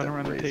just Yeah, gotta run that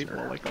around the razor.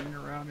 table like when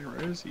you're around your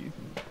Rosie.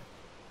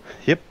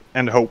 Yep.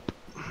 And hope.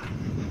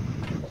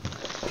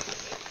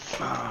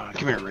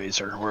 Come here,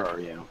 Razor. Where are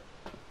you?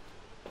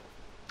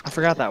 I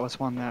forgot that was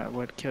one that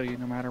would kill you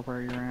no matter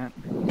where you're at.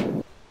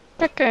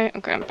 Okay,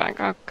 I'm going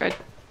back. Oh, good.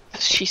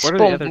 She What are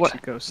the spawned. other two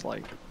ghosts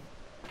like?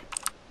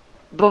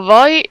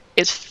 Bavai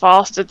is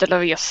faster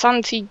delivery your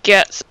sanity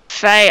gets.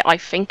 Faye, I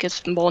think,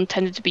 is more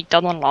intended to be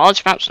done on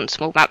large maps. On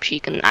small maps, you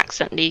can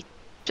accidentally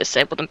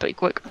disable them pretty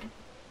quick.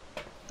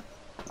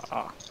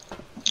 Ah.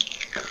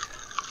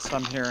 So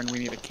I'm hearing we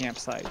need a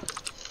campsite.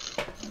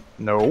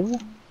 No.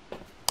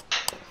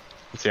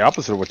 It's the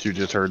opposite of what you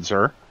just heard,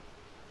 sir.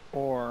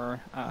 Or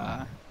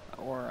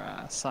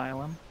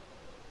asylum.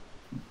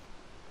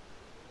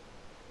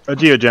 A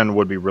Geogen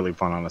would be really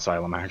fun on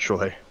Asylum,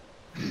 actually.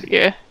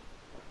 Yeah.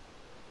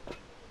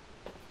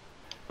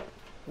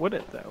 Would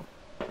it though?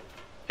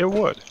 It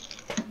would.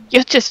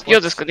 You're just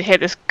gonna hear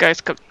this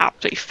ghost come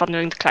absolutely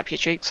thundering to clap your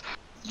cheeks.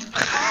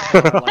 I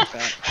like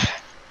that.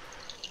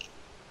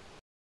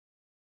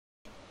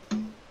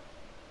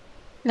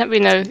 Let me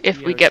know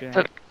if we get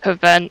Geogen.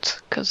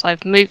 prevent, because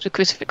I've moved the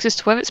crucifixes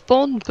to where it's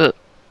spawned, but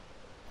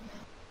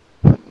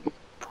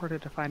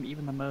Reported to find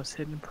even the most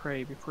hidden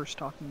prey before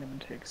stalking them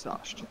into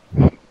exhaustion.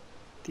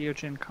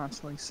 Diogen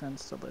constantly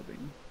sends the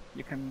living.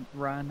 You can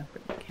run,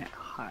 but you can't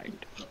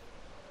hide.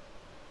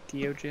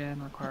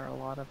 Diogen require a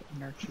lot of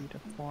energy to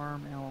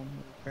form and will move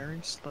very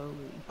slowly.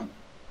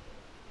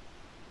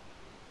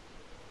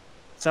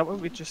 Is that what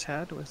we just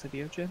had? Was the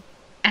Diogen?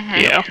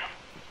 yeah.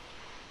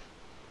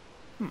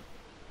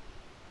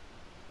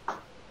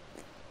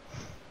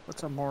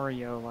 What's a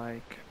Morio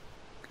like?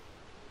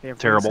 They have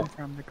Terrible. risen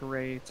from the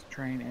grave to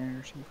drain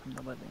energy from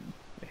the living.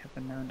 They have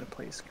been known to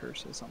place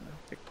curses on their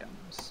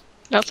victims.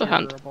 That's a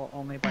hunt. Curable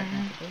only by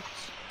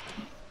antidotes.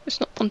 It's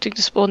not wanting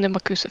to spawn in my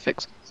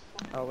crucifix.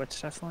 Oh, it's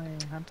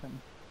definitely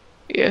hunting.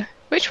 Yeah.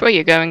 Which way are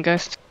you going,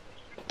 ghost?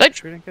 Don't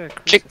Should we get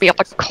a jig me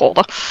up a crucifix?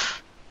 corner.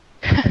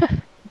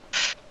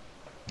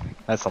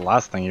 That's the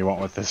last thing you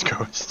want with this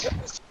ghost.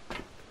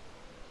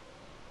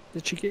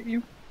 Did she get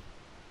you?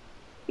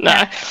 No.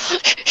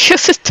 You're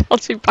just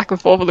dancing back and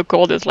forth on the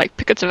corners, like,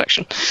 pick a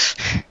direction.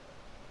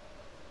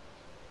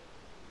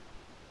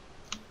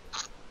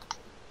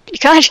 You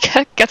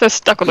can't get her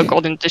stuck on the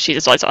corner until she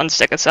decides to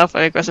unstick herself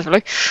very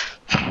aggressively.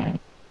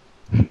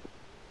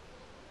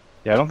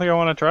 Yeah, I don't think I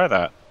want to try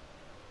that.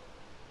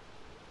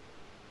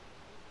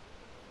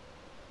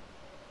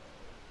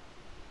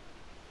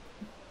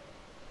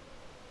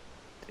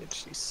 Dude,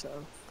 she's so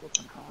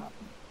flippin' hot.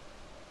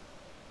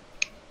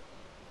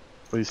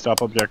 Please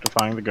stop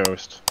objectifying the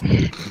ghost.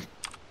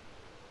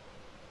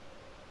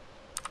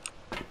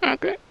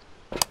 Okay.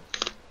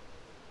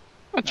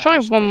 I'll try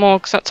one more,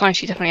 because that time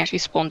she definitely actually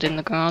spawned in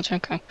the garage,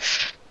 okay.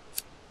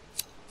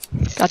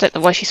 I don't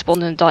know why she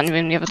spawned in the dining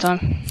room the other time.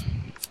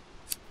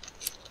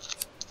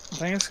 I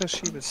think it's because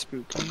she was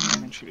spooky,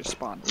 and then she just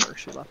spawned where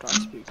she left off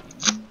spooky.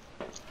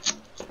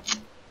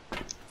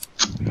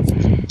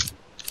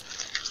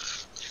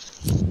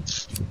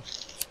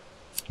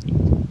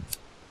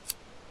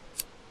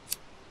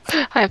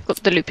 I have got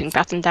the looping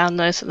pattern down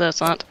though, so there's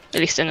that, at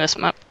least in this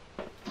map.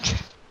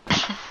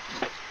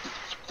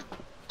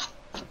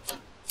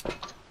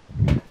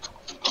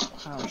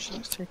 Oh, she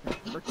was taking a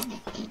freaking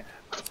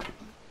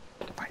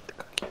to bite the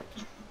cookie.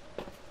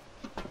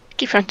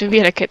 Keep trying to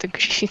relocate them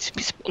because she seems to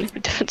be spawning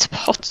in different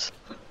spots.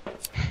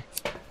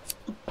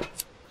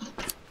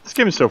 This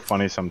game is so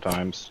funny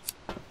sometimes.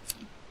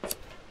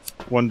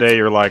 One day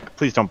you're like,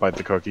 please don't bite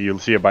the cookie. You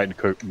see a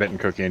bitten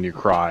cookie and you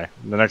cry.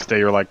 The next day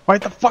you're like,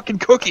 bite the fucking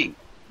cookie!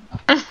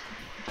 If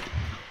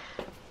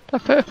I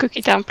put a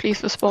cookie down,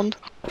 please respond.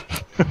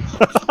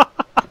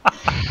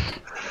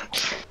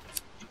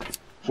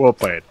 Well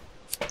played.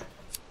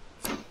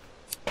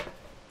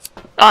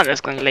 I'm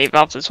just going to leave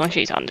after this one,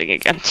 she's hunting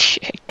again.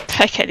 Shit,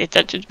 I get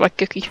attention to my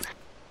cookie.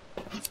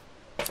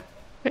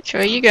 Which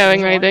way are you going,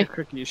 She doesn't want Ruby? your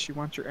cookies, she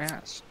wants your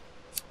ass.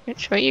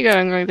 Which way are you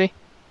going, Ruby?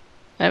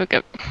 There we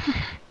go.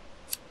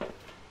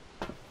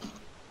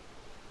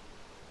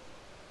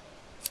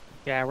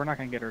 Yeah, we're not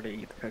gonna get her to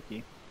eat the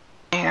cookie.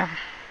 Yeah.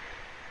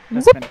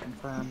 That's been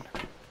confirmed.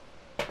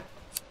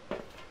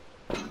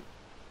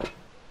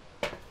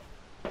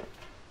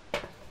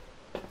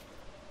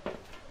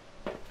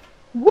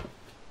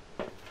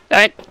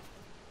 Don't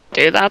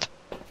do that.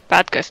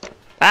 Bad ghost.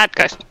 Bad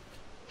ghost.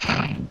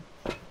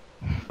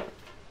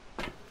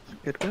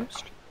 Good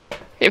ghost?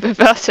 It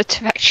reversed the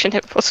direction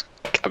it was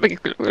coming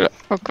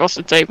across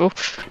the table.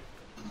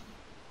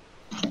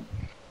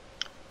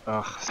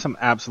 Ugh, some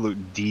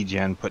absolute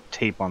degen put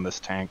tape on this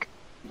tank.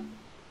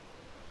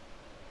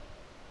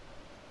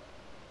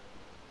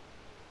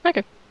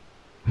 Okay.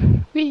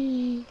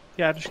 Whee!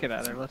 Yeah, just get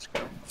out of there, let's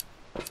go.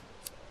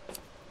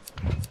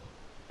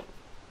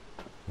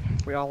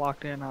 We all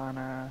locked in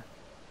on,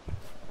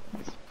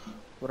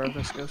 whatever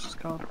this ghost is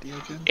called,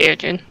 Diogen?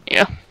 Diogen,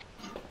 yeah.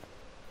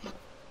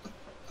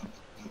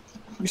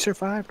 You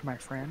survived, my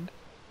friend.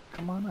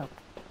 Come on up.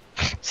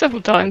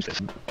 Several times.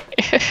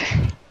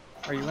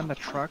 Are you in the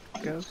truck,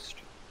 ghost?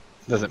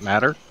 Does it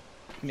matter?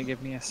 Can you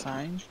give me a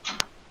sign?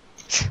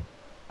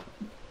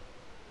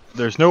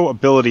 There's no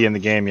ability in the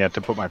game yet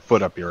to put my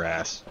foot up your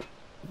ass.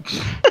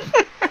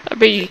 I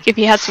mean, if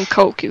he had some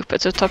coke, you could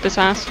put it atop his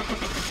ass.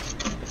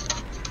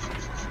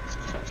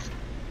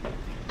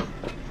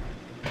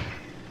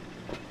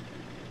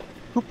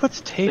 Who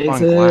puts tape Is on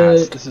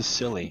glass? it- This is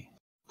silly.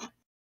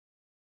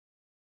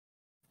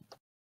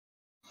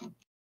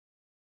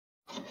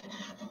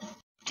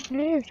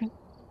 Welcome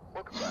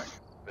back.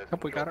 There's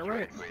Hope we got it some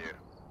right. for you.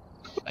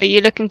 Are you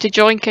looking to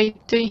join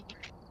KT?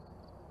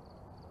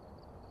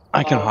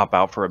 I can hop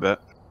out for a bit.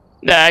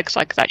 No, because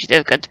I could actually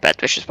do go to bed,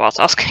 which is what I was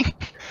asking.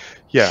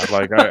 Yeah,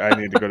 like I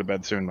need to go to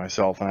bed soon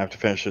myself, and I have to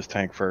finish this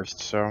tank first,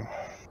 so...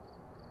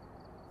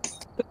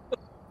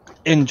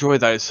 Enjoy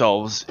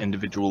thyselves,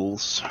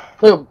 individuals.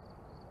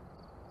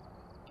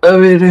 I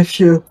mean, if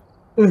you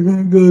are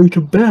going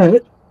to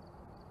bed,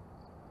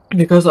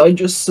 because I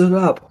just stood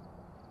up.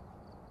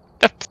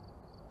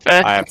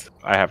 Fair.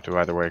 I have to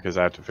either way, because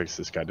I have to fix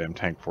this goddamn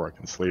tank before I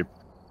can sleep.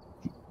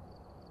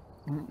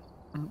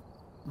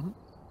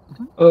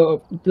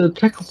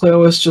 Technically I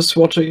was just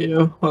watching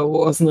you. I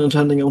wasn't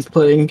intending on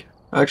playing,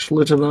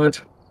 actually,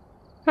 tonight.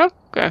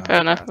 Okay,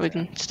 fair enough. We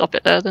can stop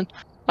it there then.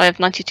 I have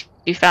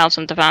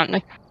 92,000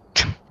 apparently.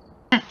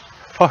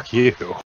 Fuck you.